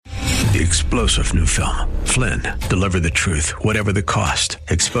The explosive new film, Flynn, deliver the truth, whatever the cost,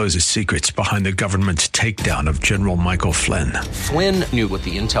 exposes secrets behind the government's takedown of General Michael Flynn. Flynn knew what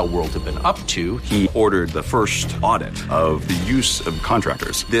the intel world had been up to. He ordered the first audit of the use of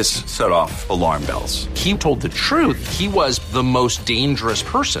contractors. This set off alarm bells. He told the truth. He was the most dangerous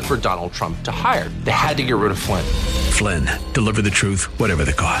person for Donald Trump to hire. They had to get rid of Flynn. Flynn, deliver the truth, whatever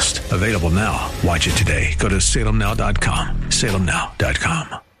the cost. Available now. Watch it today. Go to salemnow.com.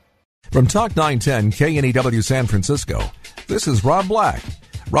 salemnow.com. From Talk 910 KNEW San Francisco, this is Rob Black.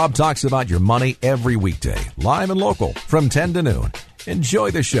 Rob talks about your money every weekday, live and local, from 10 to noon.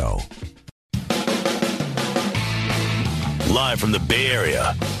 Enjoy the show. Live from the Bay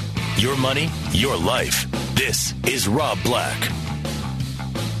Area, your money, your life. This is Rob Black.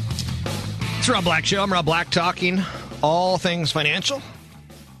 It's Rob Black Show. I'm Rob Black, talking all things financial.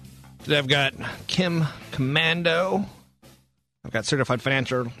 Today I've got Kim Komando. I've got certified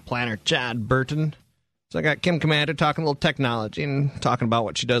financial planner Chad Burton. So I got Kim Komando talking a little technology and talking about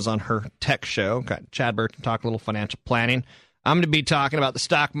what she does on her tech show. Got Chad Burton talking a little financial planning. I'm going to be talking about the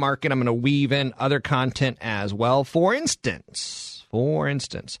stock market. I'm going to weave in other content as well. For instance,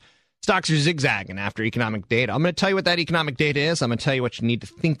 stocks are zigzagging after economic data. I'm going to tell you what that economic data is. I'm going to tell you what you need to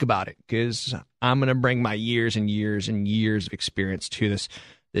think about it, because I'm going to bring my years and years and years of experience to this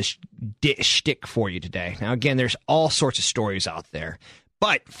shtick for you today. Now, again, there's all sorts of stories out there.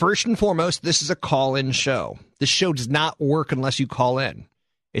 But first and foremost, this is a call-in show. This show does not work unless you call in.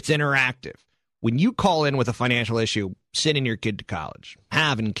 It's interactive. When you call in with a financial issue, sending your kid to college,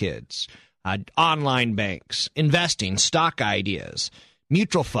 having kids, online banks, investing, stock ideas,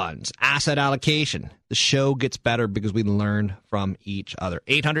 mutual funds, asset allocation, the show gets better because we learn from each other.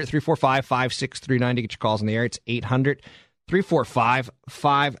 800-345-5639 to get your calls in the air. It's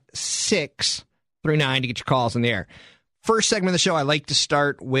 800-345-5639 to get your calls in the air. First segment of the show, I like to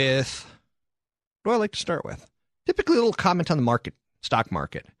start with, what do I like to start with? Typically a little comment on the market, stock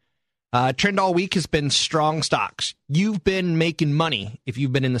market. Trend all week has been strong stocks. You've been making money if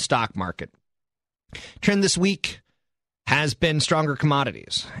you've been in the stock market. Trend this week has been stronger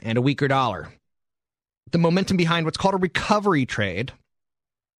commodities and a weaker dollar. The momentum behind what's called a recovery trade,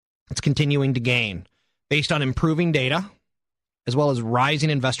 it's continuing to gain based on improving data as well as rising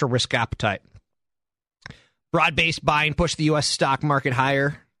investor risk appetite. Broad-based buying pushed the U.S. stock market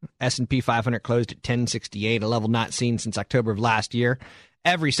higher. S&P 500 closed at 1068, a level not seen since October of last year.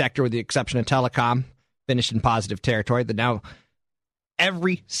 Every sector, with the exception of telecom, finished in positive territory. Now,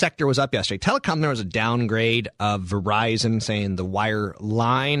 every sector was up yesterday. Telecom, there was a downgrade of Verizon, saying the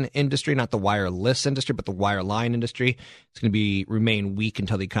wireline industry, not the wireless industry, but the wireline industry, is going to remain weak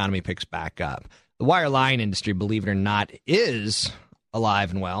until the economy picks back up. The wireline industry, believe it or not, is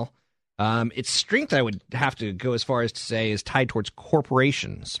alive and well. Its strength, I would have to go as far as to say, is tied towards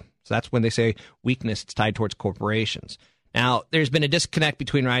corporations. So that's when they say weakness, it's tied towards corporations. Now, there's been a disconnect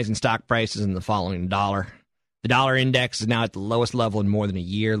between rising stock prices and the falling dollar. The dollar index is now at the lowest level in more than a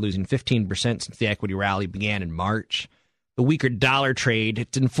year, losing 15% since the equity rally began in March. The weaker dollar trade,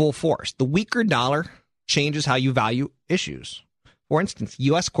 it's in full force. The weaker dollar changes how you value issues. For instance,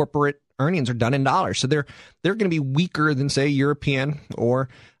 U.S. corporate earnings are done in dollars, so they're going to be weaker than, say, European or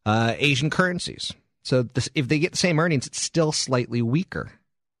Asian currencies. So if they get the same earnings, it's still slightly weaker.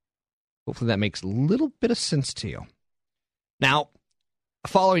 Hopefully that makes a little bit of sense to you. Now, a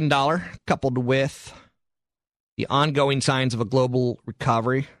falling dollar coupled with the ongoing signs of a global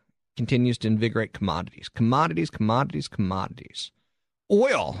recovery continues to invigorate commodities. Commodities.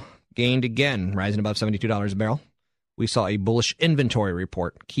 Oil gained again, rising above $72 a barrel. We saw a bullish inventory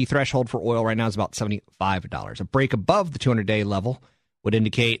report. Key threshold for oil right now is about $75. A break above the 200-day level would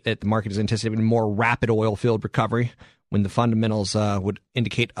indicate that the market is anticipating a more rapid oil-filled recovery when the fundamentals would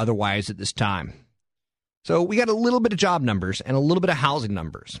indicate otherwise at this time. So we got a little bit of job numbers and a little bit of housing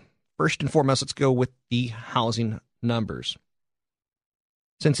numbers. First and foremost, let's go with the housing numbers.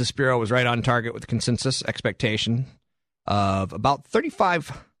 Census Bureau was right on target with the consensus expectation of about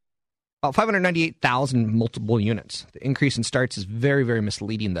 598,000 multiple units. The increase in starts is very, very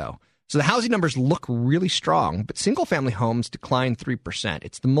misleading, though. So the housing numbers look really strong, but single-family homes declined 3%.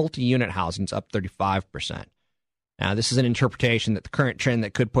 It's the multi-unit housing's up 35%. Now, this is an interpretation that the current trend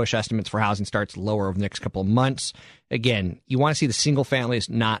that could push estimates for housing starts lower over the next couple of months. Again, you want to see the single families,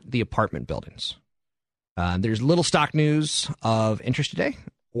 not the apartment buildings. There's little stock news of interest today.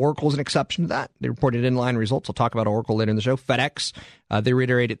 Oracle's an exception to that. They reported inline results. I'll talk about Oracle later in the show. FedEx, they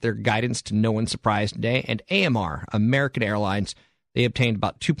reiterated their guidance to no one's surprise today. And AMR, American Airlines, they obtained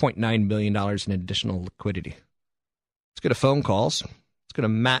about $2.9 billion in additional liquidity. Let's go to phone calls. Let's go to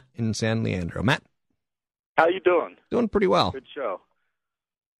Matt in San Leandro. Matt? How you doing? Doing pretty well. Good show.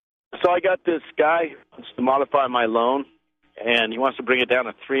 So I got this guy who wants to modify my loan, and he wants to bring it down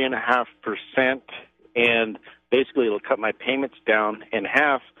to 3.5%, and basically it'll cut my payments down in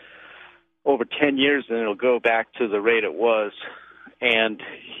half over 10 years, and it'll go back to the rate it was. And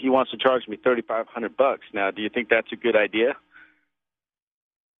he wants to charge me $3,500. Now, do you think that's a good idea?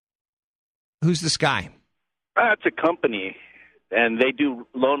 Who's this guy? It's a company, and they do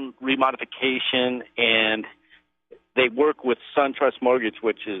loan remodification, and they work with SunTrust Mortgage,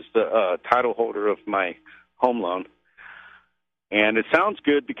 which is the title holder of my home loan. And it sounds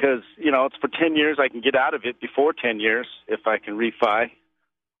good because, it's for 10 years. I can get out of it before 10 years if I can refi.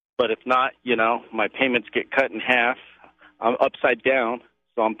 But if not, my payments get cut in half. I'm upside down,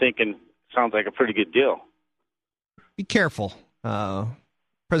 so I'm thinking sounds like a pretty good deal. Be careful.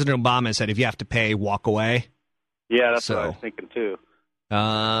 President Obama said if you have to pay, walk away. Yeah, that's what I was thinking too.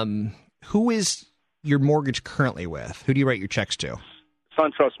 Who is your mortgage currently with? Who do you write your checks to?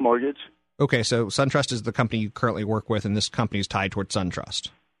 SunTrust Mortgage. Okay, so SunTrust is the company you currently work with, and this company is tied towards SunTrust.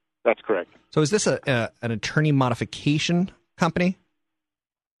 That's correct. So is this an attorney modification company?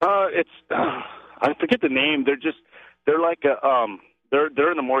 It's I forget the name. They're like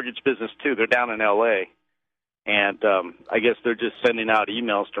they're in the mortgage business too. They're down in L.A. And I guess they're just sending out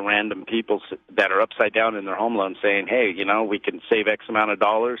emails to random people that are upside down in their home loan saying, hey, we can save X amount of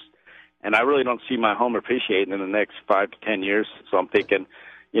dollars. And I really don't see my home appreciating in the next 5 to 10 years. So I'm thinking,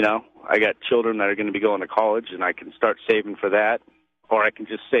 I got children that are going to be going to college, and I can start saving for that. Or I can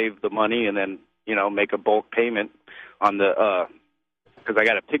just save the money and then, make a bulk payment on the because I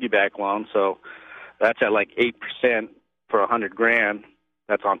got a piggyback loan. So that's at like 8% for $100,000.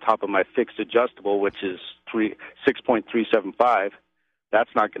 That's on top of my fixed adjustable, which is 6.375. That's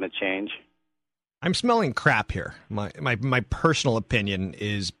not going to change. I'm smelling crap here. My personal opinion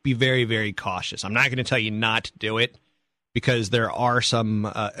is be very, very cautious. I'm not going to tell you not to do it because there are some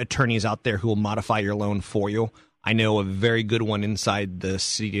attorneys out there who will modify your loan for you. I know a very good one inside the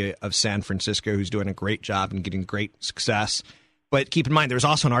city of San Francisco who's doing a great job and getting great success. But keep in mind, there was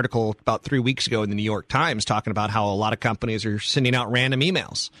also an article about 3 weeks ago in the New York Times talking about how a lot of companies are sending out random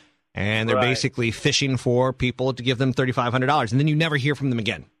emails. And they're basically fishing for people to give them $3,500. And then you never hear from them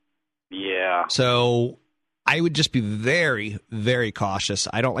again. Yeah. So I would just be very, very cautious.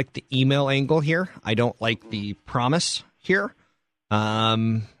 I don't like the email angle here. I don't like the promise here.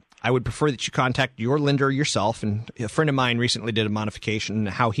 I would prefer that you contact your lender yourself. And a friend of mine recently did a modification.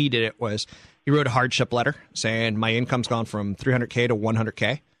 How he did it was he wrote a hardship letter saying my income's gone from $300K to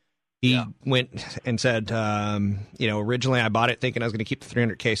 $100K. He went and said, originally I bought it thinking I was going to keep the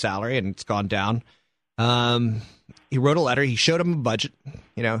 $300K salary, and it's gone down. He wrote a letter. He showed him a budget.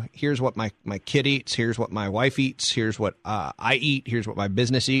 Here's what my kid eats. Here's what my wife eats. Here's what I eat. Here's what my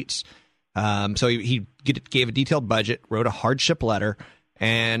business eats. So he gave a detailed budget, wrote a hardship letter,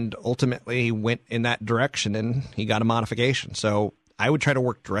 and ultimately he went in that direction, and he got a modification. So I would try to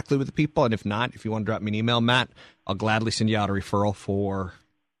work directly with the people, and if not, if you want to drop me an email, Matt, I'll gladly send you out a referral for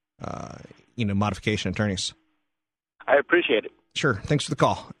modification attorneys. I appreciate it. Sure. Thanks for the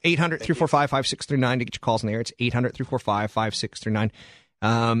call. 800-345-5639 to get your calls in the air. It's 800-345-5639.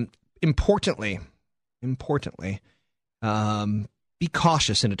 Importantly, be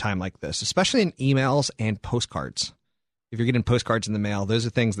cautious in a time like this, especially in emails and postcards. If you're getting postcards in the mail, those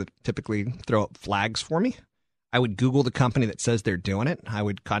are things that typically throw up flags for me. I would Google the company that says they're doing it. I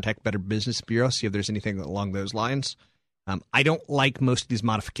would contact Better Business Bureau, see if there's anything along those lines. I don't like most of these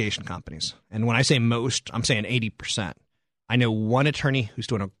modification companies. And when I say most, I'm saying 80%. I know one attorney who's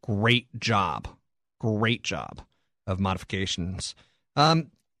doing a great job of modifications. How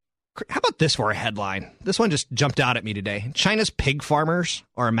about this for a headline? This one just jumped out at me today. China's pig farmers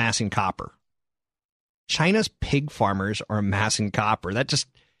are amassing copper. China's pig farmers are amassing copper.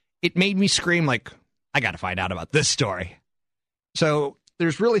 It made me scream like, I got to find out about this story. So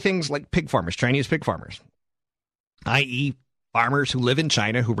there's really things like pig farmers, Chinese pig farmers, i.e. farmers who live in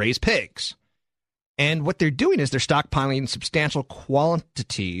China who raise pigs. And what they're doing is they're stockpiling substantial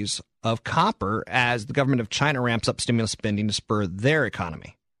quantities of copper as the government of China ramps up stimulus spending to spur their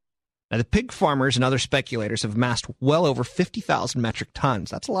economy. Now, the pig farmers and other speculators have amassed well over 50,000 metric tons.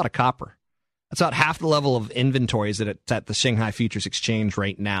 That's a lot of copper. That's about half the level of inventories that it's at the Shanghai Futures Exchange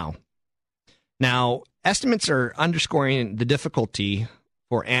right now. Now, estimates are underscoring the difficulty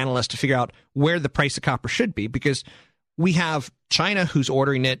for analysts to figure out where the price of copper should be, because we have China who's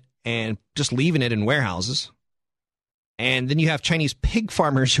ordering it and just leaving it in warehouses. And then you have Chinese pig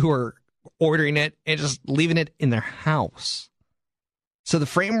farmers who are ordering it and just leaving it in their house. So the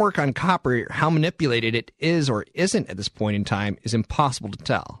framework on copper, how manipulated it is or isn't at this point in time, is impossible to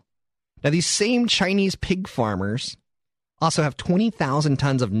tell. Now, these same Chinese pig farmers also have 20,000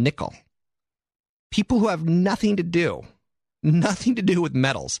 tons of nickel. People who have nothing to do with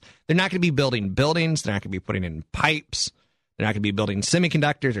metals. They're not going to be building buildings. They're not going to be putting in pipes. They're not going to be building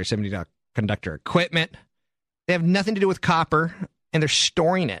semiconductors or semiconductor equipment. They have nothing to do with copper, and they're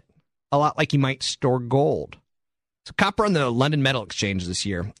storing it a lot like you might store gold. So copper on the London Metal Exchange this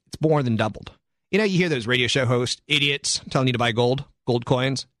year, it's more than doubled. You know, you hear those radio show hosts, idiots, telling you to buy gold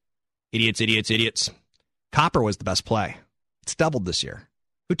coins. Idiots, idiots, idiots. Copper was the best play. It's doubled this year.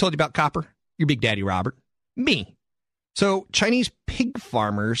 Who told you about copper? Your big daddy, Robert. Me. So Chinese pig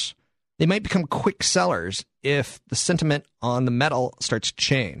farmers, they might become quick sellers if the sentiment on the metal starts to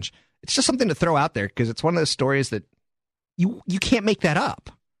change. It's just something to throw out there because it's one of those stories that you can't make that up.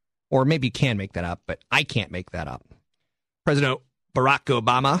 Or maybe you can make that up, but I can't make that up. President Barack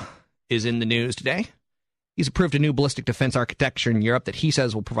Obama is in the news today. He's approved a new ballistic defense architecture in Europe that he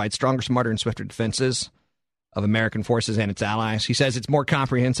says will provide stronger, smarter, and swifter defenses of American forces and its allies. He says it's more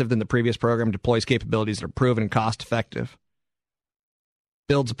comprehensive than the previous program, deploys capabilities that are proven and cost-effective,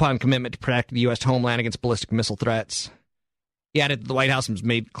 builds upon commitment to protect the U.S. homeland against ballistic missile threats. He added that the White House has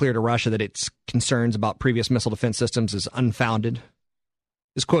made clear to Russia that its concerns about previous missile defense systems is unfounded.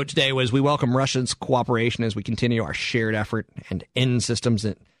 His quote today was, "We welcome Russia's cooperation as we continue our shared effort and end systems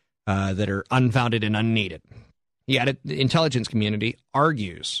that are unfounded and unneeded." He added, the intelligence community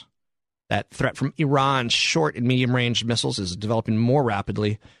argues that threat from Iran's short and medium-range missiles is developing more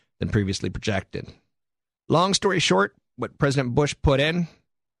rapidly than previously projected. Long story short, what President Bush put in,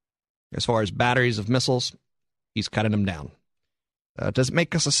 as far as batteries of missiles, he's cutting them down. Does it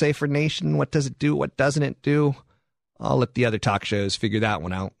make us a safer nation? What does it do? What doesn't it do? I'll let the other talk shows figure that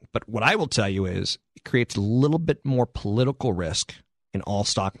one out. But what I will tell you is it creates a little bit more political risk in all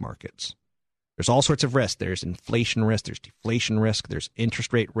stock markets. There's all sorts of risk. There's inflation risk. There's deflation risk. There's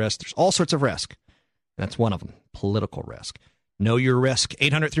interest rate risk. There's all sorts of risk. And that's one of them, political risk. Know your risk.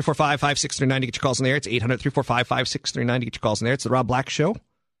 800-345-5639 to get your calls in the air. It's 800-345-5639 to get your calls in there. It's the Rob Black Show.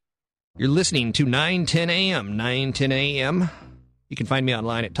 You're listening to 910 AM. 910 AM. You can find me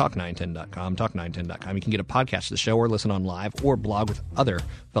online at talk910.com, talk910.com. You can get a podcast of the show or listen on live or blog with other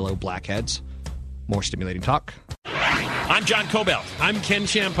fellow blackheads. More stimulating talk. I'm John Cobelt. I'm Ken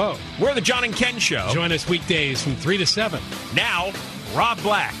Champeau. We're the John and Ken Show. Join us weekdays from 3 to 7. Now, Rob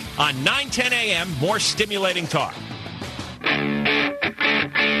Black on 910 AM. More stimulating talk.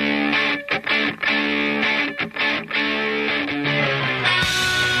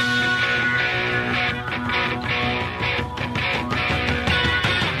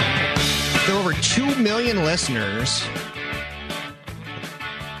 There are over 2 million listeners.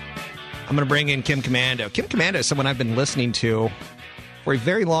 I'm going to bring in Kim Komando. Kim Komando is someone I've been listening to for a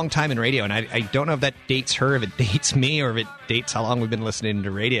very long time in radio, and I don't know if that dates her, if it dates me, or if it dates how long we've been listening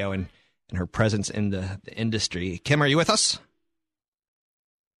to radio and her presence in the industry. Kim, are you with us?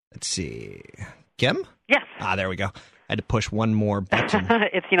 Let's see. Kim? Yes. There we go. I had to push one more button.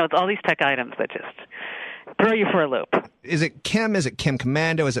 It's all these tech items that just throw you for a loop. Is it Kim? Is it Kim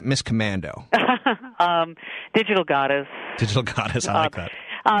Komando? Is it Miss Commando? Digital Goddess. Digital Goddess. I like that.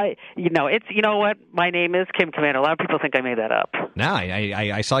 It's what? My name is Kim Komando. A lot of people think I made that up. No,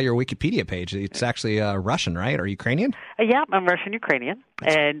 I saw your Wikipedia page. It's actually Russian, right? Or Ukrainian? Yeah, I'm Russian-Ukrainian.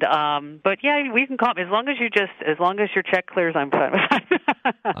 And but yeah, we can call me as long as your check clears, I'm fine with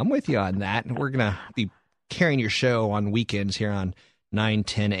that. I'm with you on that. We're gonna be carrying your show on weekends here on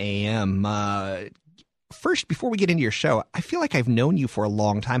 9:10 a.m. First, before we get into your show, I feel like I've known you for a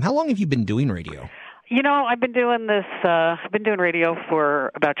long time. How long have you been doing radio? I've been doing this. I've been doing radio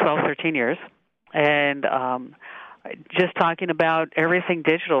for about 12, 13 years, and just talking about everything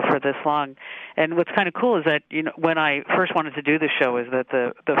digital for this long. And what's kind of cool is that when I first wanted to do the show, is that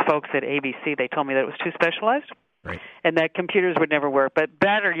the folks at ABC, they told me that it was too specialized, right, and that computers would never work. But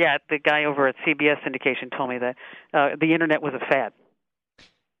better yet, the guy over at CBS Syndication told me that the internet was a fad,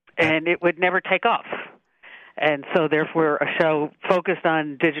 and it would never take off. And so, therefore, a show focused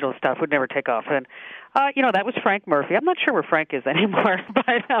on digital stuff would never take off. And, that was Frank Murphy. I'm not sure where Frank is anymore.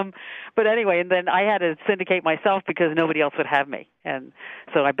 But anyway, and then I had to syndicate myself because nobody else would have me. And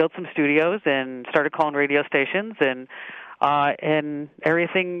so I built some studios and started calling radio stations. And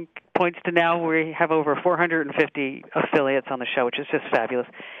everything points to now we have over 450 affiliates on the show, which is just fabulous.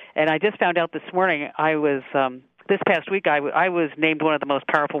 And I just found out this morning this past week, I was named one of the most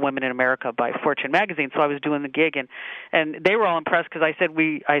powerful women in America by Fortune magazine. So I was doing the gig, and they were all impressed because I said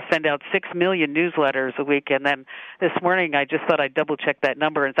I send out 6 million newsletters a week, and then this morning I just thought I'd double check that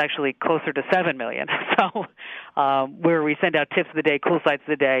number, and it's actually closer to 7 million. So where we send out tips of the day, cool sites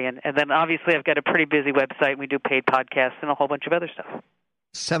of the day, and then obviously I've got a pretty busy website. We do paid podcasts and a whole bunch of other stuff.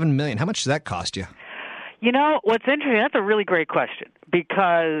 7 million. How much does that cost you? You know, what's interesting, that's a really great question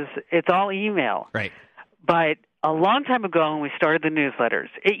because it's all email. Right. But a long time ago when we started the newsletters,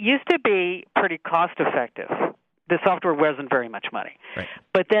 it used to be pretty cost-effective. The software wasn't very much money. Right.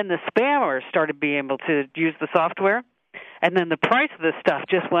 But then the spammers started being able to use the software, and then the price of this stuff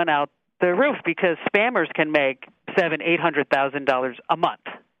just went out the roof because spammers can make $700,000-$800,000 a month.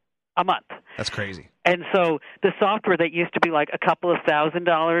 That's crazy. And so the software that used to be like a couple of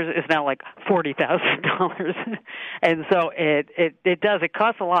 $1,000s is now like $40,000. And so it does. It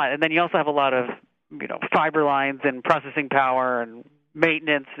costs a lot. And then you also have a lot of, fiber lines and processing power and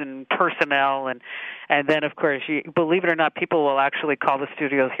maintenance and personnel. And then, of course, believe it or not, people will actually call the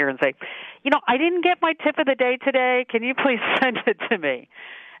studios here and say, I didn't get my tip of the day today. Can you please send it to me?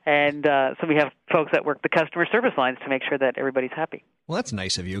 And so we have folks that work the customer service lines to make sure that everybody's happy. Well, that's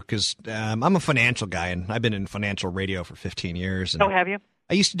nice of you because I'm a financial guy, and I've been in financial radio for 15 years. And oh, have you?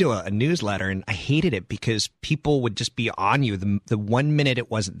 I used to do a newsletter, and I hated it because people would just be on you the 1 minute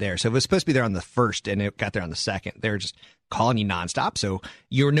it wasn't there. So it was supposed to be there on the first, and it got there on the second. They were just calling you nonstop. So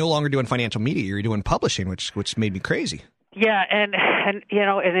you're no longer doing financial media. You're doing publishing, which made me crazy. Yeah, and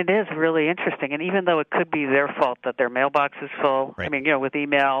it is really interesting. And even though it could be their fault that their mailbox is full, right. I mean, with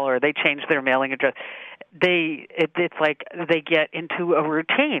email or they change their mailing address, it's like they get into a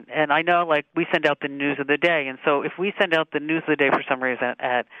routine. And I know, like, we send out the news of the day, and so if we send out the news of the day for some reason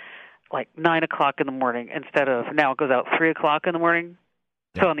at like 9 o'clock in the morning instead of now it goes out 3 o'clock in the morning.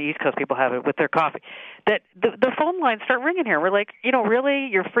 So on the East Coast, people have it with their coffee. That the phone lines start ringing here. We're like, really,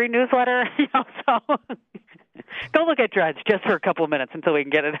 your free newsletter? So don't look at Dredge just for a couple of minutes until we can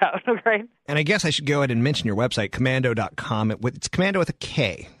get it out, right? And I guess I should go ahead and mention your website, Komando.com. It's Komando with a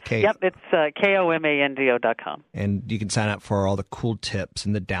K. Yep, it's KOMANDO.com. And you can sign up for all the cool tips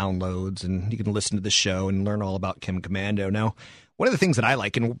and the downloads, and you can listen to the show and learn all about Kim Komando. Now, one of the things that I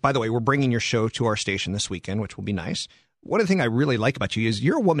like, and by the way, we're bringing your show to our station this weekend, which will be nice. One of the things I really like about you is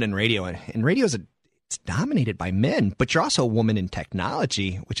you're a woman in radio, and radio it's dominated by men, but you're also a woman in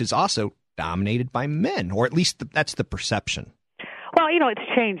technology, which is also dominated by men, or at least that's the perception. Well, it's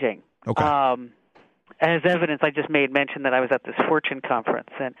changing. Okay. As evidence, I just made mention that I was at this Fortune conference,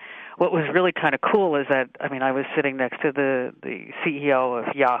 and what was really kind of cool is that, I was sitting next to the CEO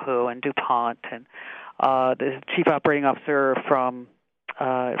of Yahoo and DuPont and the chief operating officer from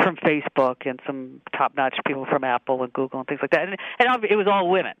Facebook and some top-notch people from Apple and Google and things like that. And it was all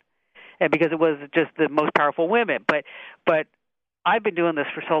women, and because it was just the most powerful women. But I've been doing this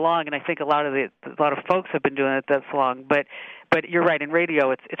for so long, and I think a lot of folks have been doing it that long. But you're right, in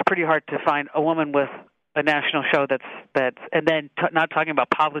radio, it's pretty hard to find a woman with a national show that's and then not talking about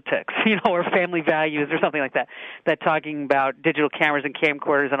politics, or family values or something like that. That talking about digital cameras and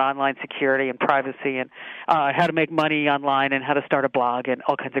camcorders and online security and privacy and how to make money online and how to start a blog and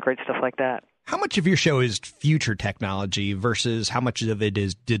all kinds of great stuff like that. How much of your show is future technology versus how much of it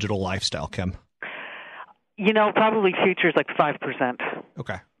is digital lifestyle, Kim? Probably future is like 5%.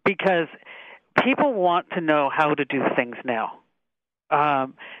 Okay. Because people want to know how to do things now.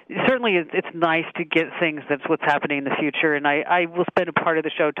 Certainly it's nice to get things that's what's happening in the future, and I will spend a part of the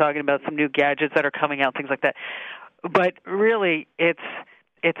show talking about some new gadgets that are coming out, things like that. But really, it's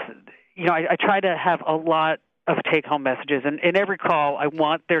I try to have a lot of take-home messages, and in every call, I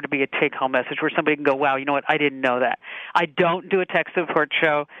want there to be a take-home message where somebody can go, wow, you know what, I didn't know that. I don't do a tech support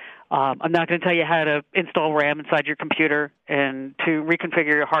show. I'm not going to tell you how to install RAM inside your computer and to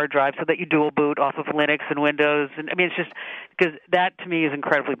reconfigure your hard drive so that you dual boot off of Linux and Windows. And it's just because that to me is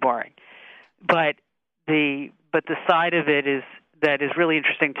incredibly boring. But the side of it that is really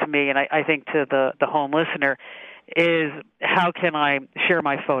interesting to me, and I think to the home listener, is how can I share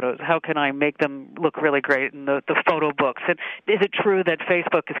my photos? How can I make them look really great in the photo books? And is it true that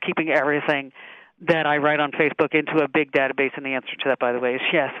Facebook is keeping everything that I write on Facebook into a big database? And the answer to that, by the way, is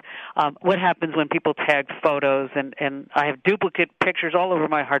yes. What happens when people tag photos, and I have duplicate pictures all over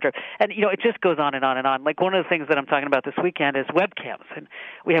my hard drive? And, it just goes on and on and on. Like one of the things that I'm talking about this weekend is webcams. And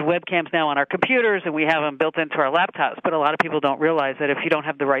we have webcams now on our computers, and we have them built into our laptops. But a lot of people don't realize that if you don't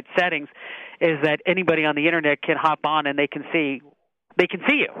have the right settings, is that anybody on the Internet can hop on and they can see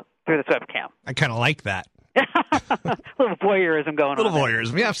you through this webcam. I kind of like that. A little voyeurism going on. A little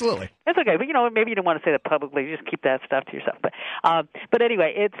voyeurism, yeah, absolutely. It's okay, but maybe you don't want to say that publicly. You just keep that stuff to yourself. But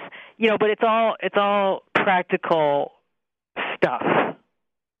anyway, it's all practical stuff,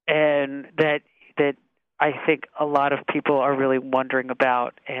 and that I think a lot of people are really wondering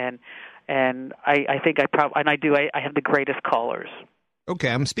about, and I think I have the greatest callers. Okay,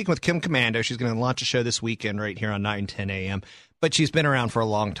 I'm speaking with Kim Komando. She's going to launch a show this weekend right here on 9:10 a.m., but she's been around for a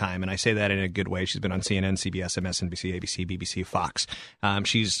long time, and I say that in a good way. She's been on CNN, CBS, MSNBC, ABC, BBC, Fox.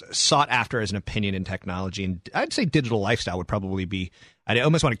 She's sought after as an opinion in technology, and I'd say digital lifestyle would probably be – I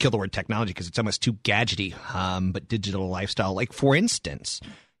almost want to kill the word technology because it's almost too gadgety, but digital lifestyle. Like, for instance,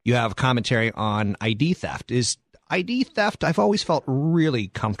 you have commentary on ID theft. Is ID theft, I've always felt really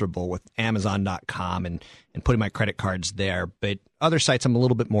comfortable with Amazon.com and putting my credit cards there, but other sites I'm a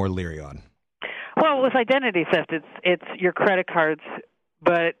little bit more leery on. Well, with identity theft, it's your credit cards,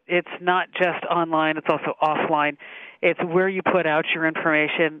 but it's not just online, it's also offline. It's where you put out your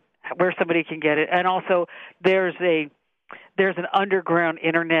information, where somebody can get it, and also there's an underground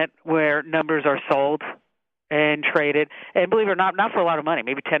internet where numbers are sold and traded, and believe it or not for a lot of money,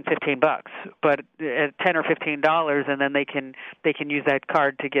 maybe $10-15, but at $10 or $15, and then they can use that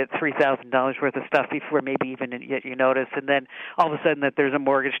card to get $3,000 worth of stuff before maybe even yet you notice, and then all of a sudden that there's a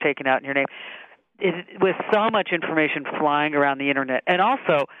mortgage taken out in your name. With so much information flying around the internet, and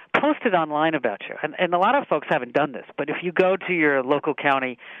also posted online about you, and a lot of folks haven't done this, but if you go to your local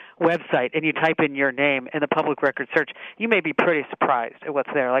county website and you type in your name in the public record search, you may be pretty surprised at what's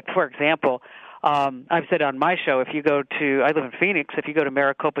there. Like, for example, I've said on my show, I live in Phoenix, if you go to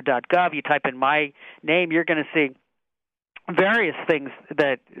Maricopa.gov, you type in my name, you're going to see various things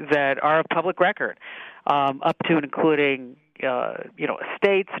that are of public record, up to and including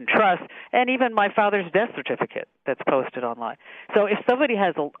estates and trusts, and even my father's death certificate that's posted online. So if somebody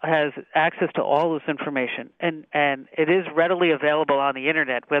has access to all this information, and it is readily available on the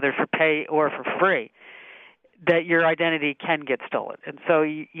internet, whether for pay or for free, that your identity can get stolen. And so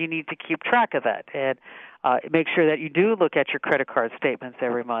you need to keep track of that and make sure that you do look at your credit card statements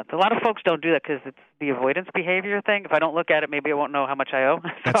every month. A lot of folks don't do that because it's the avoidance behavior thing. If I don't look at it, maybe I won't know how much I owe.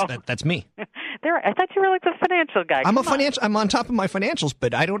 That's me. I thought you were like the financial guy. I'm on top of my financials,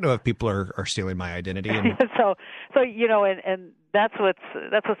 but I don't know if people are stealing my identity. And so and that's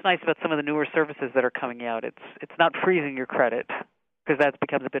what's nice about some of the newer services that are coming out. It's not freezing your credit because that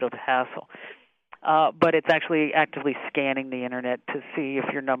becomes a bit of a hassle. But it's actually actively scanning the internet to see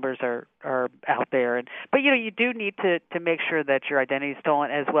if your numbers are out there. But you do need to make sure that your identity is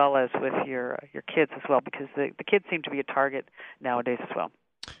stolen, as well as with your kids as well, because the kids seem to be a target nowadays as well.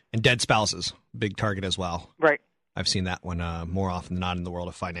 And dead spouses, big target as well. Right. I've seen that one more often than not in the world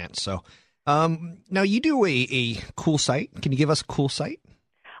of finance. So now you do a cool site. Can you give us a cool site?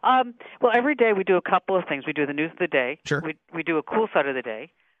 Well, every day we do a couple of things. We do the news of the day. Sure. We do a cool site of the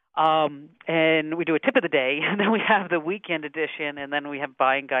day. And we do a tip of the day, and then we have the weekend edition, and then we have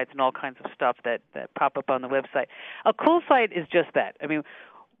buying guides and all kinds of stuff that pop up on the website. A cool site is just that. I mean,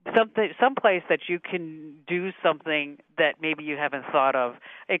 some place that you can do something that maybe you haven't thought of.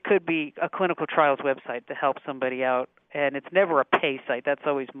 It could be a clinical trials website to help somebody out, and it's never a pay site. That's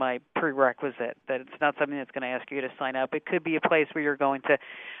always my prerequisite, that it's not something that's going to ask you to sign up. It could be a place where you're going to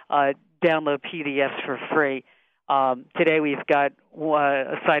download PDFs for free. Today we've got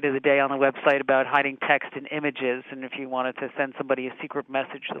a site of the day on the website about hiding text and images, and if you wanted to send somebody a secret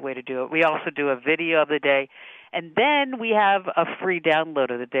message, the way to do it. We also do a video of the day, and then we have a free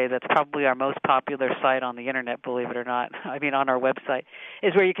download of the day. That's probably our most popular site on the internet, believe it or not. I mean, on our website,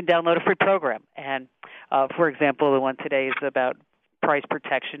 is where you can download a free program. And, for example, the one today is about price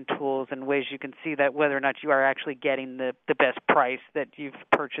protection tools and ways you can see that whether or not you are actually getting the best price that you've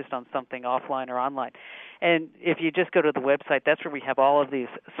purchased on something offline or online. And if you just go to the website, that's where we have all of these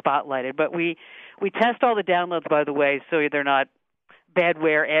spotlighted. But we test all the downloads, by the way, so they're not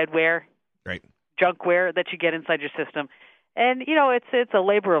badware, adware, right, junkware that you get inside your system. And, it's a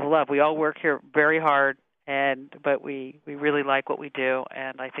labor of love. We all work here very hard, but we really like what we do,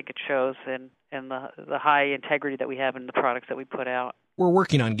 and I think it shows in the high integrity that we have in the products that we put out. We're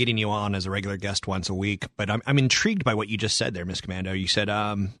working on getting you on as a regular guest once a week, but I'm intrigued by what you just said there, Ms. Komando. You said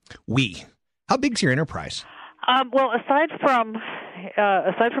we. How big's your enterprise? Well, aside from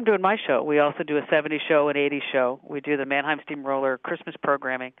doing my show, we also do a 70s show, an 80s show. We do the Mannheim Steamroller Christmas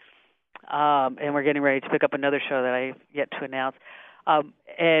programming, and we're getting ready to pick up another show that I've yet to announce.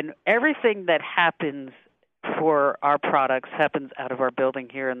 And everything that happens for our products happens out of our building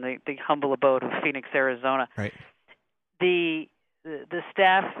here in the humble abode of Phoenix, Arizona. Right. The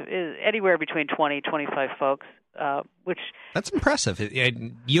staff is anywhere between 20, 25 folks. Which that's impressive.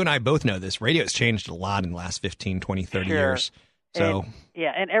 You and I both know this. Radio has changed a lot in the last 15, 20, 30 years. So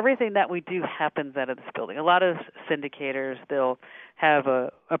and everything that we do happens out of this building. A lot of syndicators, they'll have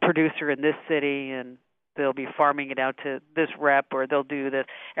a producer in this city, and they'll be farming it out to this rep, or they'll do this.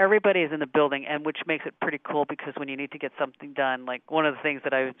 Everybody is in the building, and which makes it pretty cool, because when you need to get something done, like one of the things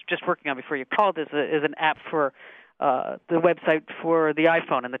that I was just working on before you called is an app for website for the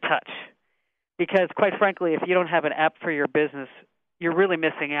iPhone and the Touch. Because, quite frankly, if you don't have an app for your business, you're really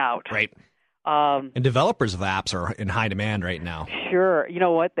missing out. Right. And developers of apps are in high demand right now. Sure. You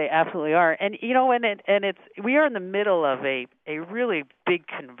know what? They absolutely are. And, you know, we are in the middle of a really big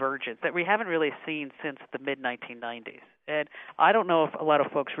convergence that we haven't really seen since the mid-1990s. And I don't know if a lot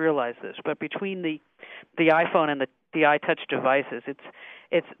of folks realize this, but between the iPhone and the iTouch devices,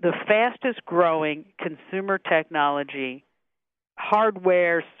 it's the fastest growing consumer technology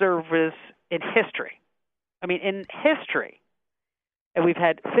hardware service in history. I mean, in history. And we've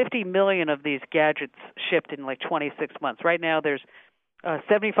had 50 million of these gadgets shipped in like 26 months. Right now there's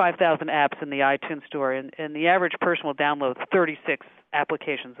 75,000 apps in the iTunes store, and the average person will download 36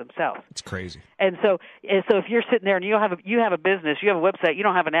 applications themselves. It's crazy. And so if you're sitting there and you have a business, you have a website, you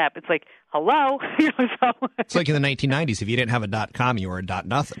don't have an app, it's like, hello? It's like in the 1990s, if you didn't have a .com, you were a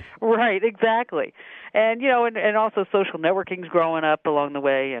 .nothing. Right, exactly. And, you know, and also social networking's growing up along the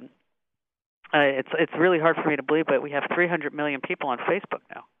way, and it's really hard for me to believe, but we have 300 million people on Facebook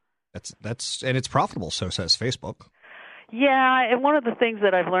now. That's and it's profitable, so says Facebook. Yeah, and one of the things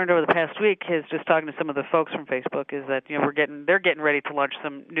that I've learned over the past week is just talking to some of the folks from Facebook is that, you know, they're getting ready to launch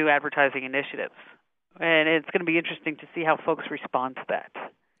some new advertising initiatives, and it's going to be interesting to see how folks respond to that.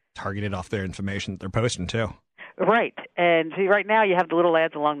 Targeted off their information that they're posting too. Right, and see, right now you have the little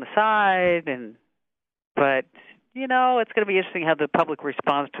ads along the side, but you know, it's going to be interesting how the public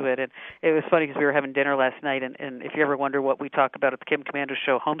responds to it. And it was funny because we were having dinner last night, and if you ever wonder what we talk about at the Kim Komando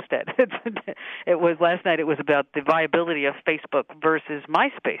Show Homestead, last night it was about the viability of Facebook versus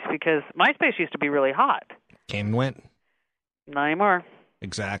MySpace, because MySpace used to be really hot. Came and went. Not anymore.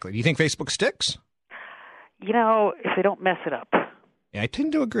 Exactly. Do you think Facebook sticks? You know, if they don't mess it up. Yeah, I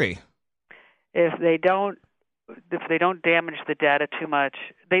tend to agree. If they don't damage the data too much,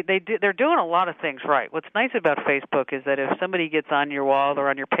 they're doing a lot of things right. What's nice about Facebook is that if somebody gets on your wall or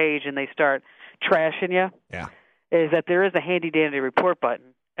on your page and they start trashing you, is that there is a handy-dandy report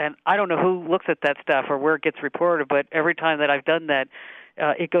button. And I don't know who looks at that stuff or where it gets reported, but every time that I've done that,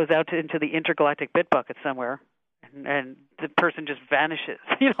 it goes out into the intergalactic bit bucket somewhere, and the person just vanishes,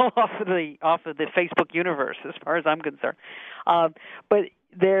 you know, off of the Facebook universe, as far as I'm concerned. But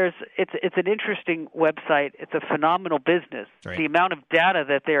it's an interesting website. It's a phenomenal business. Right. The amount of data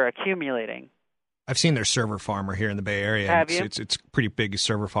that they're accumulating. I've seen their server farm here in the Bay Area. Have you? It's a pretty big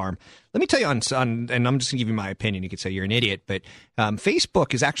server farm. Let me tell you on and I'm just going to give you my opinion. You could say you're an idiot, but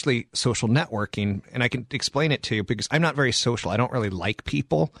Facebook is actually social networking, and I can explain it to you because I'm not very social. I don't really like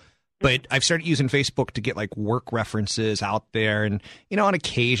people. But I've started using Facebook to get like work references out there. And, you know, on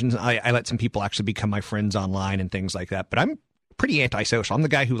occasions, I let some people actually become my friends online and things like that. But I'm pretty antisocial. I'm the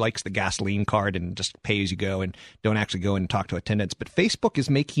guy who likes the gasoline card and just pay as you go and don't actually go in and talk to attendants. But Facebook is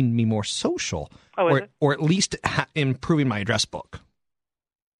making me more social, or at least improving my address book.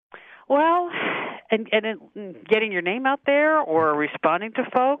 Well, and getting your name out there or responding to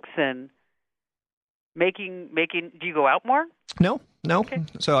folks and making. Do you go out more? No. Okay.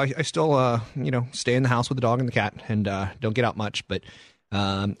 So I still, stay in the house with the dog and the cat and don't get out much. But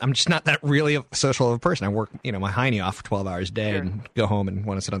I'm just not that really social of a person. I work, my hiney off for 12 hours a day and go home and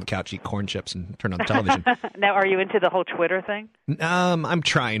want to sit on the couch, eat corn chips, and turn on the television. Now, are you into the whole Twitter thing? I'm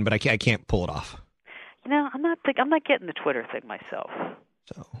trying, but I can't pull it off. I'm not getting the Twitter thing myself.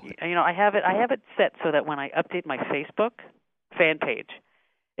 So I have it set so that when I update my Facebook fan page,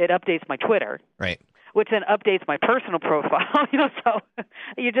 it updates my Twitter. Right. Which then updates my personal profile, so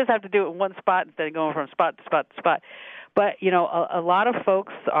you just have to do it in one spot instead of going from spot to spot to spot. But, a lot of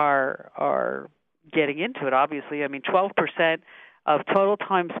folks are getting into it, obviously. I mean, 12% of total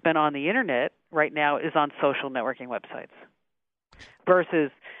time spent on the Internet right now is on social networking websites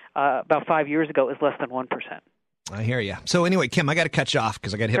versus about 5 years ago it was less than 1%. I hear you. So anyway, Kim, I got to cut you off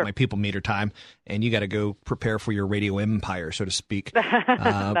because I got to hit my people meter time, and you got to go prepare for your radio empire, so to speak. No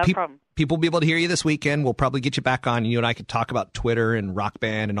problem. People will be able to hear you this weekend. We'll probably get you back on. You and I could talk about Twitter and Rock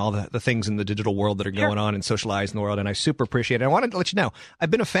Band and all the things in the digital world that are going on and socializing the world, and I super appreciate it. I wanted to let you know,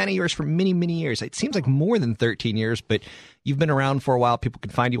 I've been a fan of yours for many, many years. It seems like more than 13 years, but you've been around for a while. People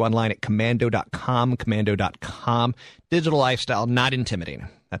can find you online at commando.com, commando.com. Digital lifestyle, not intimidating.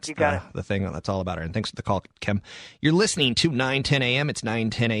 That's the thing that's all about her. And thanks for the call, Kim. You're listening to 910 AM. It's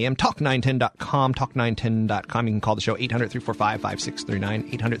 910 AM. Talk910.com. Talk910.com. You can call the show 800-345-5639.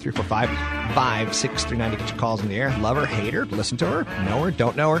 800-345-5639 to get your calls in the air. Love her, hate her, listen to her, know her,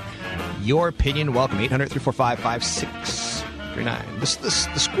 don't know her. Your opinion, welcome. 800-345-5639. The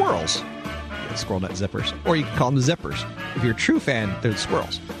squirrels. The squirrel nut zippers. Or you can call them the zippers. If you're a true fan, they're the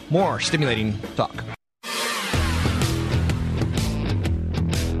squirrels. More stimulating talk.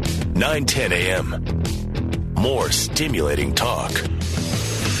 910 AM. more stimulating talk. What's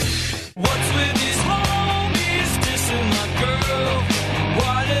with these homies dissing my girl?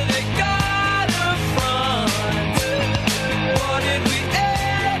 Why do they got her front? What did we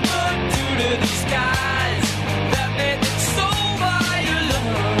ever do to these guys that made them so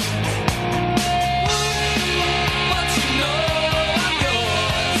violent? But you know I'm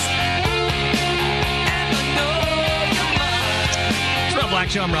yours, and I know you're mine. It's Rob Black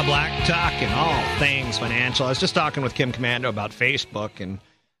Show. I'm Rob Black, talking all things financial. I was just talking with Kim Komando about Facebook and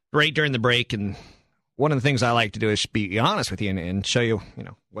right during the break, and one of the things I like to do is be honest with you and show you,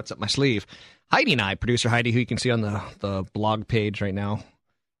 what's up my sleeve. Heidi and I, producer Heidi, who you can see on the blog page right now,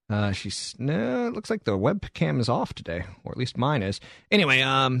 it looks like the webcam is off today, or at least mine is. Anyway,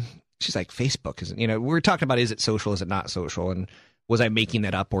 she's like, Facebook isn't, we were talking about, is it social, is it not social, and was I making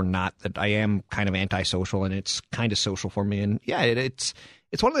that up or not, that I am kind of antisocial, and it's kind of social for me, and yeah, it's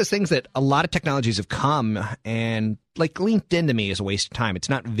one of those things that a lot of technologies have come, and like LinkedIn to me is a waste of time. It's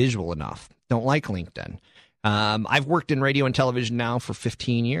not visual enough. Don't like LinkedIn. I've worked in radio and television now for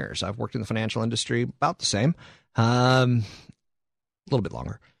 15 years. I've worked in the financial industry about the same, a little bit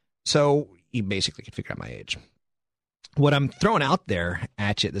longer. So you basically can figure out my age. What I'm throwing out there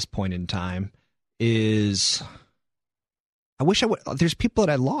at you at this point in time is I wish I would. There's people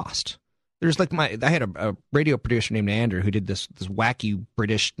that I lost. There's like I had a radio producer named Andrew who did this wacky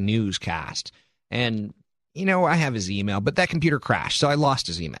British newscast. And, I have his email, but that computer crashed, so I lost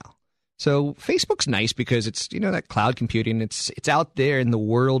his email. So Facebook's nice because it's, that cloud computing. It's out there in the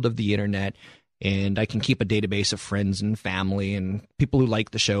world of the internet, and I can keep a database of friends and family and people who like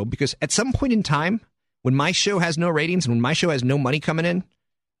the show. Because at some point in time, when my show has no ratings and when my show has no money coming in,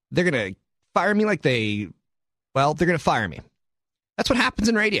 they're going to fire me they're going to fire me. That's what happens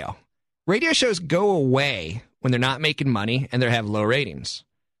in radio. Radio shows go away when they're not making money and they have low ratings.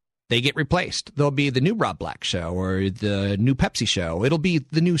 They get replaced. There'll be the new Rob Black show or the new Pepsi show. It'll be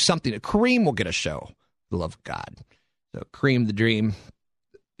the new something. Kareem will get a show. For the love of God. So Kareem the Dream,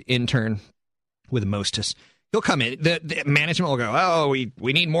 the intern with a mostess. He'll come in. The management will go, oh, we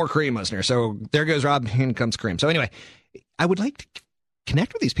need more Kareem listeners. So there goes Rob, in comes Kareem. So anyway, I would like to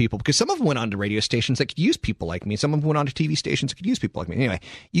connect with these people because some of them went on to radio stations that could use people like me. Some of them went on to TV stations that could use people like me. Anyway,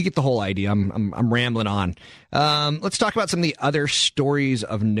 you get the whole idea. I'm rambling on. Let's talk about some of the other stories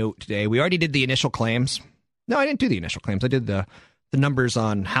of note today. We already did the initial claims. No, I didn't do the initial claims. I did the numbers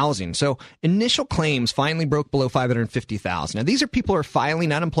on housing. So initial claims finally broke below 550,000. Now, these are people who are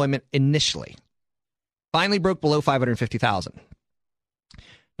filing unemployment initially. Finally broke below 550,000.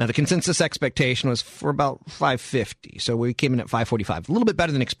 Now, the consensus expectation was for about 550, so we came in at 545, a little bit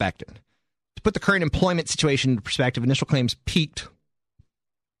better than expected. To put the current employment situation into perspective, initial claims peaked.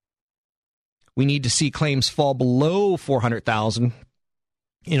 We need to see claims fall below 400,000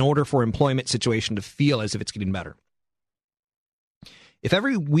 in order for employment situation to feel as if it's getting better. If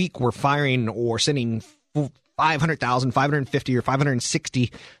every week we're firing or sending 500,000, 550, or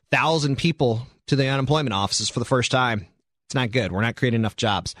 560,000 people to the unemployment offices for the first time, it's not good. We're not creating enough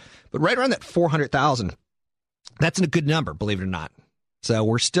jobs. But right around that 400,000, that's a good number, believe it or not. So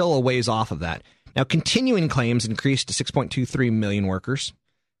we're still a ways off of that. Now, continuing claims increased to 6.23 million workers.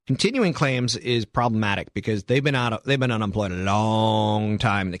 Continuing claims is problematic because they've been unemployed a long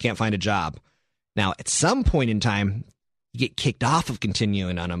time. They can't find a job. Now, at some point in time, you get kicked off of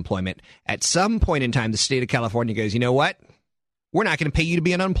continuing unemployment. At some point in time, the state of California goes, you know what? We're not going to pay you to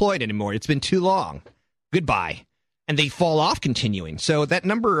be unemployed anymore. It's been too long. Goodbye. And they fall off continuing. So that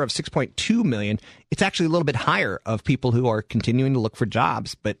number of 6.2 million, it's actually a little bit higher of people who are continuing to look for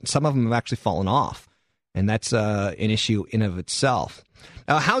jobs, but some of them have actually fallen off. And that's an issue in of itself.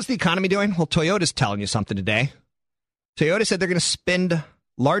 Now, how's the economy doing? Well, Toyota's telling you something today. Toyota said they're going to spend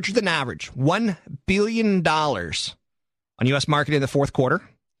larger than average, $1 billion on U.S. marketing in the fourth quarter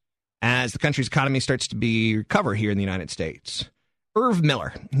as the country's economy starts to recover here in the United States. Irv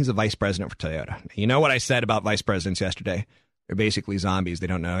Miller, he's a vice president for Toyota. You know what I said about vice presidents yesterday? They're basically zombies. They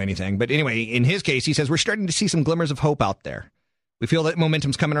don't know anything. But anyway, in his case, he says, we're starting to see some glimmers of hope out there. We feel that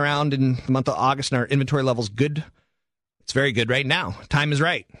momentum's coming around in the month of August, and our inventory level's good. It's very good right now. Time is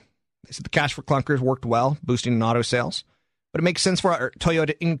right. They said the cash for clunkers worked well, boosting auto sales. But it makes sense for our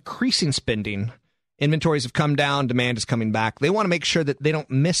Toyota increasing spending. Inventories have come down. Demand is coming back. They want to make sure that they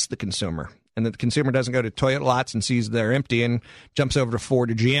don't miss the consumer, and that the consumer doesn't go to Toyota lots and sees they're empty and jumps over to Ford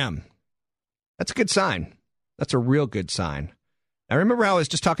or GM. That's a good sign. That's a real good sign. Now, remember how I was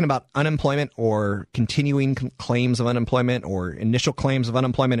just talking about unemployment or continuing claims of unemployment or initial claims of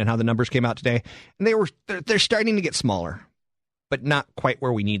unemployment and how the numbers came out today? And they're starting to get smaller, but not quite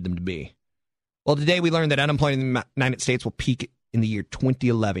where we need them to be. Well, today we learned that unemployment in the United States will peak in the year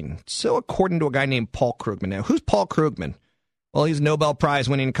 2011. So according to a guy named Paul Krugman. Now, who's Paul Krugman? Well, he's a Nobel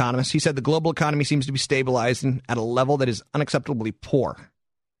Prize-winning economist. He said the global economy seems to be stabilizing at a level that is unacceptably poor.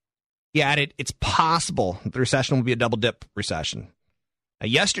 He added, it's possible that the recession will be a double-dip recession. Now,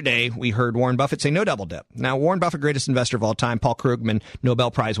 yesterday, we heard Warren Buffett say no double dip. Now, Warren Buffett, greatest investor of all time, Paul Krugman,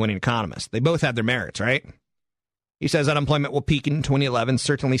 Nobel Prize-winning economist. They both have their merits, right? He says unemployment will peak in 2011,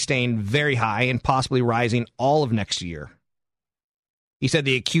 certainly staying very high and possibly rising all of next year. He said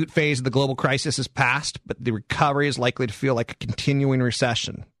the acute phase of the global crisis is past, but the recovery is likely to feel like a continuing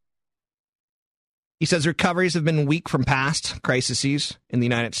recession. He says recoveries have been weak from past crises in the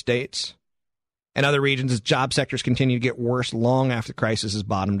United States and other regions as job sectors continue to get worse long after the crisis has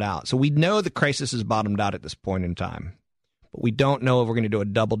bottomed out. So we know the crisis has bottomed out at this point in time, but we don't know if we're going to do a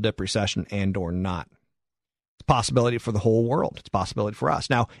double dip recession and or not. It's a possibility for the whole world. It's a possibility for us.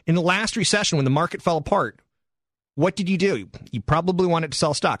 Now, in the last recession, when the market fell apart, what did you do? You probably wanted to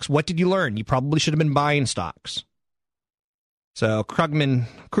sell stocks. What did you learn? You probably should have been buying stocks. So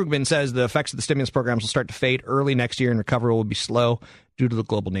Krugman says the effects of the stimulus programs will start to fade early next year and recovery will be slow due to the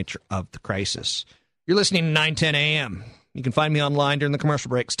global nature of the crisis. You're listening to 910 AM. You can find me online during the commercial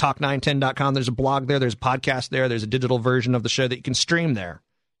breaks, talk910.com. There's a blog there. There's a podcast there. There's a digital version of the show that you can stream there.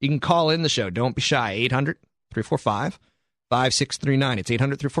 You can call in the show. Don't be shy. 800-345-5639. It's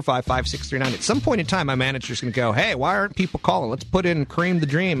 800-345-5639. At some point in time, my manager's going to go, hey, why aren't people calling? Let's put in Cream the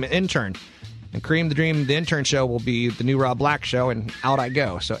Dream intern. And Cream the Dream, the intern show, will be the new Rob Black show, and out I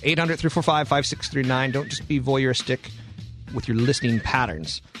go. So 800-345-5639. Don't just be voyeuristic with your listening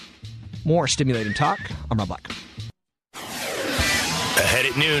patterns. More stimulating talk. I'm Rob Black. Ahead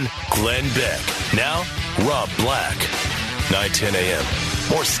at noon, Glenn Beck. Now, Rob Black. 9:10 a.m.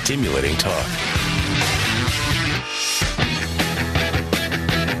 More stimulating talk.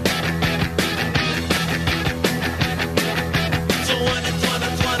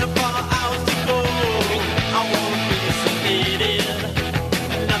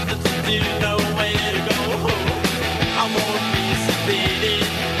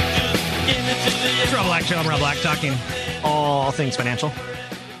 I'm Rob Black, talking all things financial.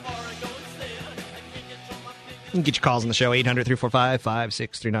 You can get your calls on the show,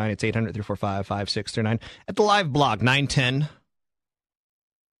 800-345-5639. It's 800-345-5639. At the live blog, 910,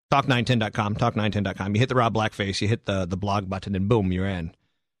 talk910.com, talk910.com. You hit the Rob Black face, you hit the blog button, and boom, you're in.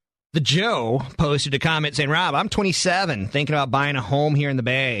 The Joe posted a comment saying, Rob, I'm 27, thinking about buying a home here in the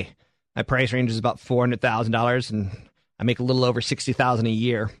Bay. My price range is about $400,000, and I make a little over $60,000 a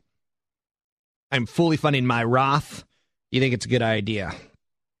year. I'm fully funding my Roth. You think it's a good idea?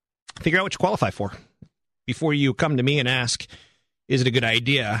 Figure out what you qualify for. Before you come to me and ask, is it a good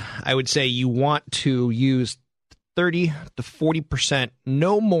idea? I would say you want to use 30 to 40%,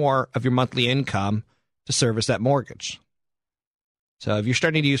 no more of your monthly income to service that mortgage. So if you're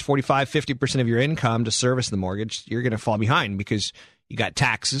starting to use 45, 50% of your income to service the mortgage, you're going to fall behind because you got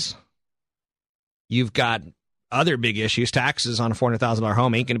taxes. You've got other big issues. Taxes on a $400,000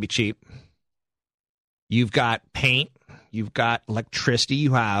 home ain't going to be cheap. You've got paint, you've got electricity,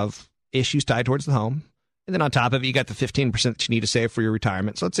 you have issues tied towards the home. And then on top of it, you got the 15% that you need to save for your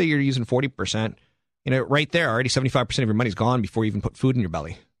retirement. So let's say you're using 40%. Right there, already 75% of your money's gone before you even put food in your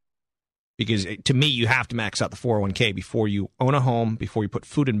belly. Because to me, you have to max out the 401k before you own a home, before you put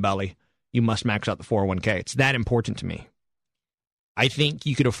food in belly. You must max out the 401k. It's that important to me. I think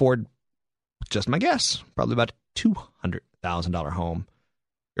you could afford, just my guess, probably about a $200,000 home.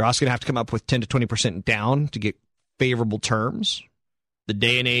 You're also going to have to come up with 10 to 20% down to get favorable terms. The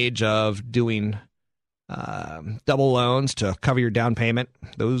day and age of doing double loans to cover your down payment,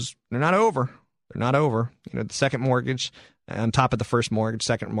 they're not over. They're not over. The second mortgage on top of the first mortgage,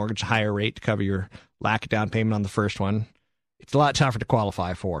 second mortgage, higher rate to cover your lack of down payment on the first one. It's a lot tougher to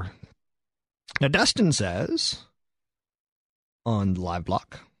qualify for. Now, Dustin says on the live blog,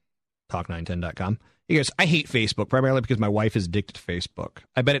 talk910.com, he goes, I hate Facebook, primarily because my wife is addicted to Facebook.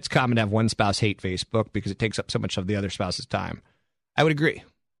 I bet it's common to have one spouse hate Facebook because it takes up so much of the other spouse's time. I would agree.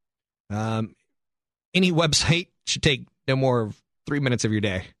 Any website should take no more of 3 minutes of your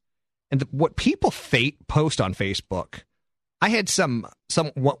day. And what people post on Facebook, I had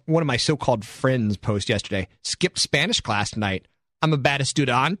one of my so-called friends post yesterday, skipped Spanish class tonight. I'm a bad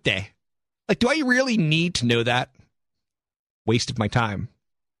estudiante. Like, do I really need to know that? Waste of my time.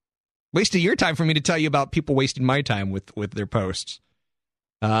 Waste of your time for me to tell you about people wasting my time with their posts.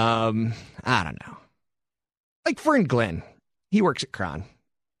 I don't know. Like Vern Glenn. He works at Cron.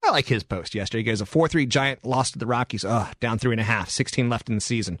 I like his post yesterday. He goes, a 4-3 Giant lost to the Rockies. Down 3.5. 16 left in the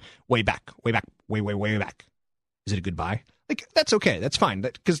season. Way back. Way back. Is it a goodbye? Like, that's okay. That's fine.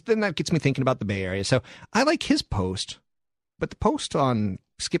 Because then that gets me thinking about the Bay Area. So I like his post But the post on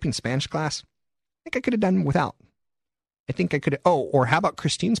skipping Spanish class, I think I could have done without. I think I could have. Oh, or how about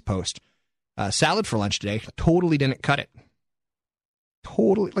Christine's post? Salad for lunch today. Totally didn't cut it.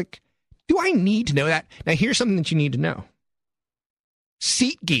 Totally. Like, do I need to know that? Now, here's something that you need to know.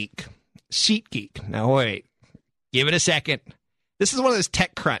 SeatGeek. Now, wait. Give it a second. This is one of those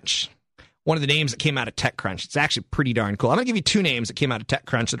TechCrunch. One of the names that came out of TechCrunch. It's actually pretty darn cool. I'm going to give you two names that came out of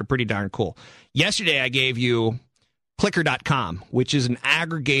TechCrunch that are pretty darn cool. Yesterday, I gave you Clicker.com, which is an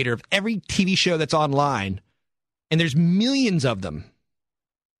aggregator of every TV show that's online, and there's millions of them.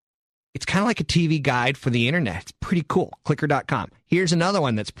 It's kind of like a TV guide for the internet. It's pretty cool. Clicker.com. Here's another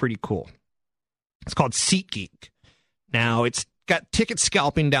one that's pretty cool. It's called SeatGeek. Now, it's got ticket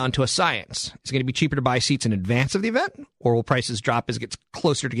scalping down to a science. Is it going to be cheaper to buy seats in advance of the event, or will prices drop as it gets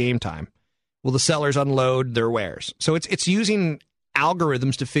closer to game time? Will the sellers unload their wares? So it's using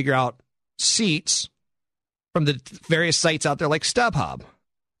algorithms to figure out seats from the various sites out there like StubHub.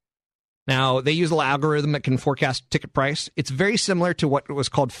 Now, they use a little algorithm that can forecast ticket price. It's very similar to what was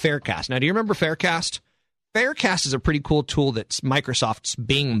called Faircast. Now, do you remember Faircast? Faircast is a pretty cool tool that Microsoft's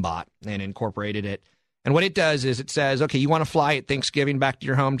Bing bought and incorporated it. And what it does is it says, okay, you want to fly at Thanksgiving back to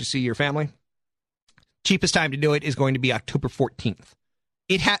your home to see your family? Cheapest time to do it is going to be October 14th.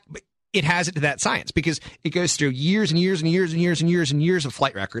 It has it to that science because it goes through years and years and years and years and years and years of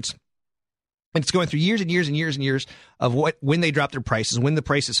flight records. And it's going through years and years and years and years of when they drop their prices, when the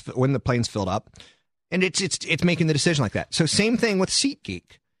plane's filled up, and it's making the decision like that. So same thing with SeatGeek.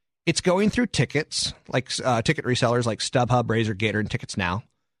 It's going through tickets like ticket resellers like StubHub, Razor, Gator, and Tickets Now,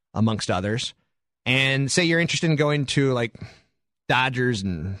 amongst others. And say you're interested in going to like Dodgers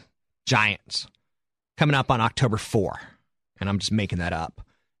and Giants coming up on October 4, and I'm just making that up.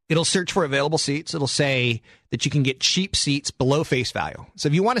 It'll search for available seats. It'll say that you can get cheap seats below face value. So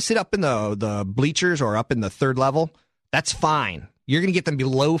if you want to sit up in the bleachers or up in the third level, that's fine. You're going to get them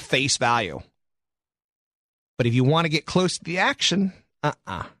below face value. But if you want to get close to the action,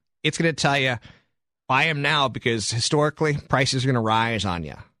 it's going to tell you, buy them now because historically prices are going to rise on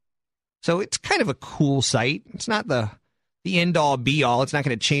you. So it's kind of a cool site. It's not the end-all, be-all. It's not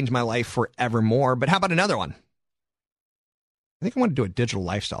going to change my life forevermore. But how about another one? I think I want to do a digital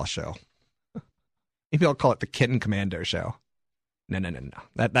lifestyle show. Maybe I'll call it the Kitten Commando Show. No.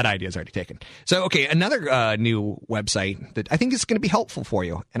 That idea is already taken. So, okay, another new website that I think is going to be helpful for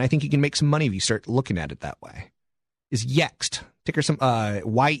you, and I think you can make some money if you start looking at it that way, is Yext. Ticker some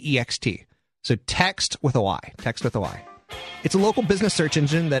Y-E-X-T. So text with a Y. Text with a Y. It's a local business search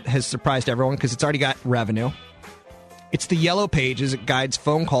engine that has surprised everyone because it's already got revenue. It's the yellow pages. It guides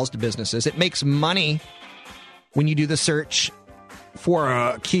phone calls to businesses. It makes money when you do the search for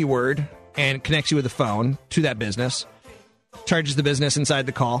a keyword and connects you with a phone to that business, charges the business inside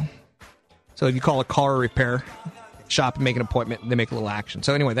the call. So if you call a car repair shop and make an appointment, they make a little action.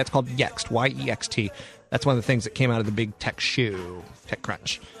 So anyway, that's called Yext, Y-E-X-T. That's one of the things that came out of the big tech show,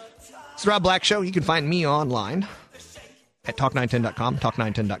 TechCrunch. It's the Rob Black Show. You can find me online at talk910.com,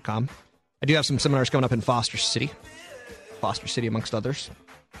 talk910.com. I do have some seminars coming up in Foster City amongst others.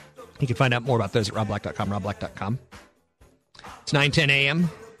 You can find out more about those at robblack.com, robblack.com. It's 9:10 a.m.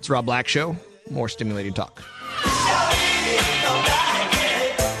 It's Rob Black Show. More stimulating talk.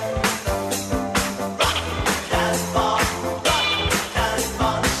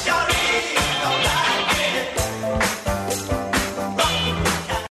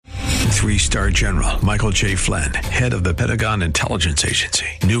 3-star General Michael J. Flynn, head of the Pentagon Intelligence Agency,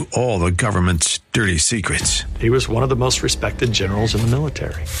 knew all the government's dirty secrets. He was one of the most respected generals in the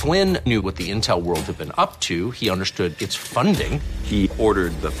military. Flynn knew what the intel world had been up to. He understood its funding. He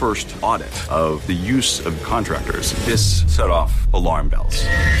ordered the first audit of the use of contractors. This set off alarm bells.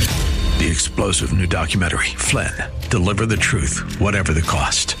 The explosive new documentary, Flynn, Deliver the Truth, Whatever the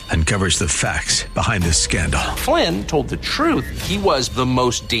Cost, uncovers the facts behind this scandal. Flynn told the truth. He was the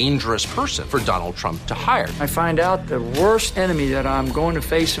most dangerous person for Donald Trump to hire. I find out the worst enemy that I'm going to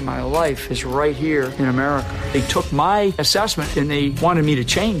face in my life is right here in America. They took my assessment and they wanted me to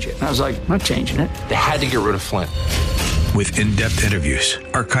change it. And I was like, I'm not changing it. They had to get rid of Flynn. With in-depth interviews,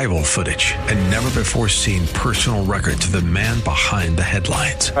 archival footage, and never-before-seen personal records of the man behind the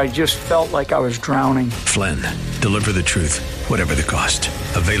headlines. I just felt like I was drowning. Flynn, Deliver the Truth, Whatever the Cost.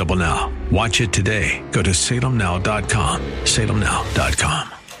 Available now. Watch it today. Go to salemnow.com.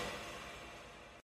 salemnow.com.